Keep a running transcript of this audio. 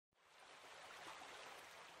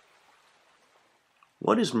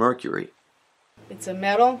What is mercury? It's a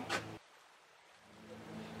metal.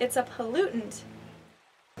 It's a pollutant.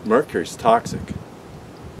 Mercury's toxic.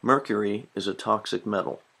 Mercury is a toxic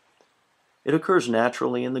metal. It occurs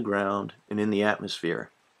naturally in the ground and in the atmosphere,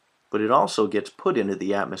 but it also gets put into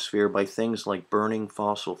the atmosphere by things like burning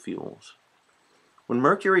fossil fuels. When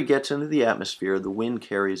mercury gets into the atmosphere, the wind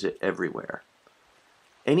carries it everywhere.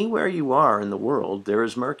 Anywhere you are in the world, there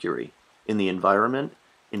is mercury, in the environment,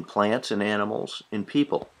 in plants and animals, in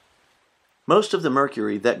people. Most of the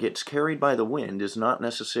mercury that gets carried by the wind is not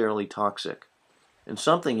necessarily toxic, and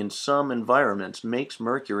something in some environments makes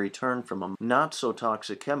mercury turn from a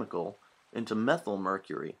not-so-toxic chemical into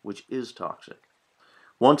methylmercury, which is toxic.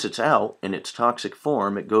 Once it's out in its toxic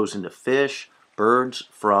form, it goes into fish, birds,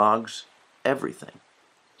 frogs, everything.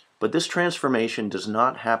 But this transformation does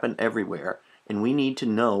not happen everywhere, and we need to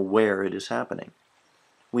know where it is happening.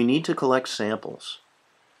 We need to collect samples.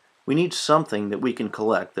 We need something that we can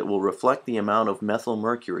collect that will reflect the amount of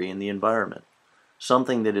methylmercury in the environment,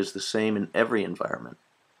 something that is the same in every environment.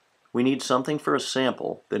 We need something for a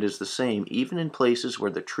sample that is the same even in places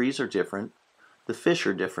where the trees are different, the fish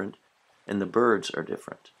are different, and the birds are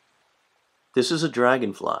different. This is a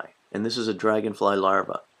dragonfly, and this is a dragonfly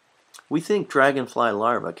larva. We think dragonfly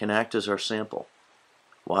larvae can act as our sample.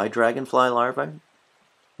 Why dragonfly larvae?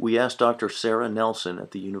 We asked Dr. Sarah Nelson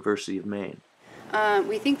at the University of Maine.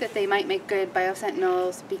 We think that they might make good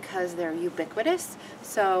biosentinels because they're ubiquitous.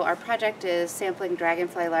 So our project is sampling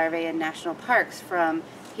dragonfly larvae in national parks from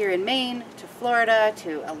here in Maine to Florida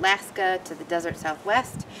to Alaska to the desert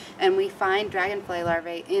Southwest. And we find dragonfly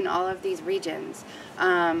larvae in all of these regions.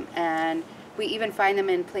 And we even find them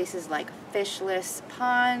in places like fishless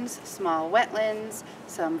ponds, small wetlands,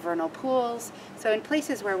 some vernal pools. So in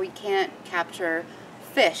places where we can't capture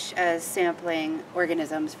fish as sampling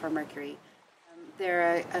organisms for mercury.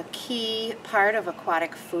 They're a key part of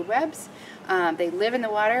aquatic food webs. They live in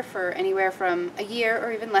the water for anywhere from a year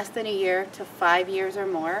or even less than a year to 5 years or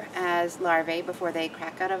more as larvae before they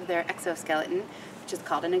crack out of their exoskeleton, which is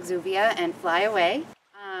called an exuvia, and fly away.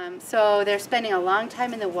 So they're spending a long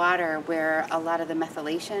time in the water where a lot of the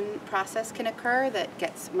methylation process can occur that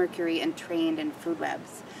gets mercury entrained in food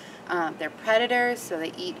webs. They're predators, so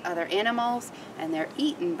they eat other animals, and they're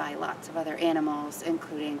eaten by lots of other animals,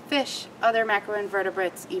 including fish, other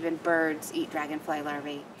macroinvertebrates, even birds eat dragonfly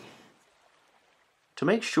larvae. To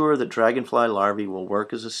make sure that dragonfly larvae will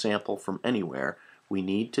work as a sample from anywhere, we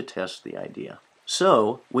need to test the idea.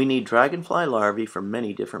 So, we need dragonfly larvae from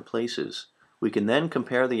many different places. We can then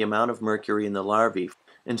compare the amount of mercury in the larvae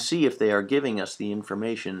and see if they are giving us the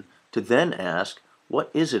information to then ask, what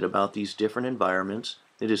is it about these different environments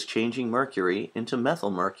that is changing mercury into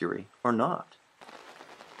methylmercury or not?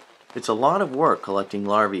 It's a lot of work collecting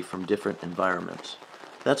larvae from different environments.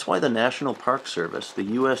 That's why the National Park Service, the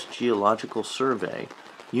U.S. Geological Survey,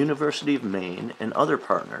 University of Maine, and other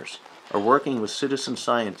partners are working with citizen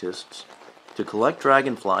scientists to collect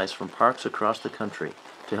dragonflies from parks across the country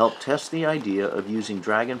to help test the idea of using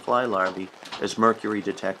dragonfly larvae as mercury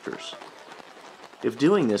detectors. If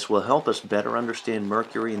doing this will help us better understand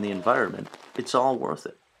mercury in the environment, it's all worth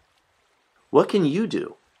it. What can you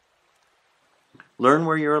do? Learn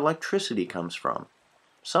where your electricity comes from.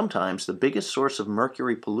 Sometimes the biggest source of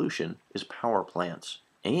mercury pollution is power plants.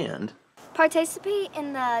 And participate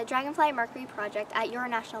in the Dragonfly Mercury Project at your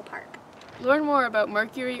national park. Learn more about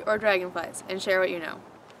mercury or dragonflies and share what you know.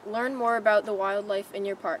 Learn more about the wildlife in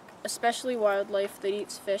your park, especially wildlife that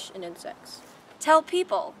eats fish and insects. Tell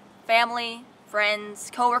people, family, friends,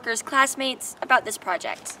 coworkers, classmates about this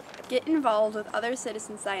project. Get involved with other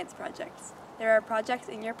citizen science projects. There are projects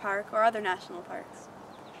in your park or other national parks.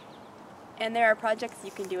 And there are projects you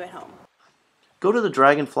can do at home. go to the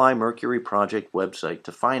Dragonfly Mercury Project website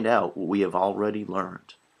to find out what we have already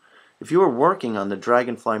learned. If you are working on the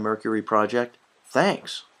Dragonfly Mercury Project,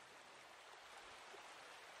 thanks!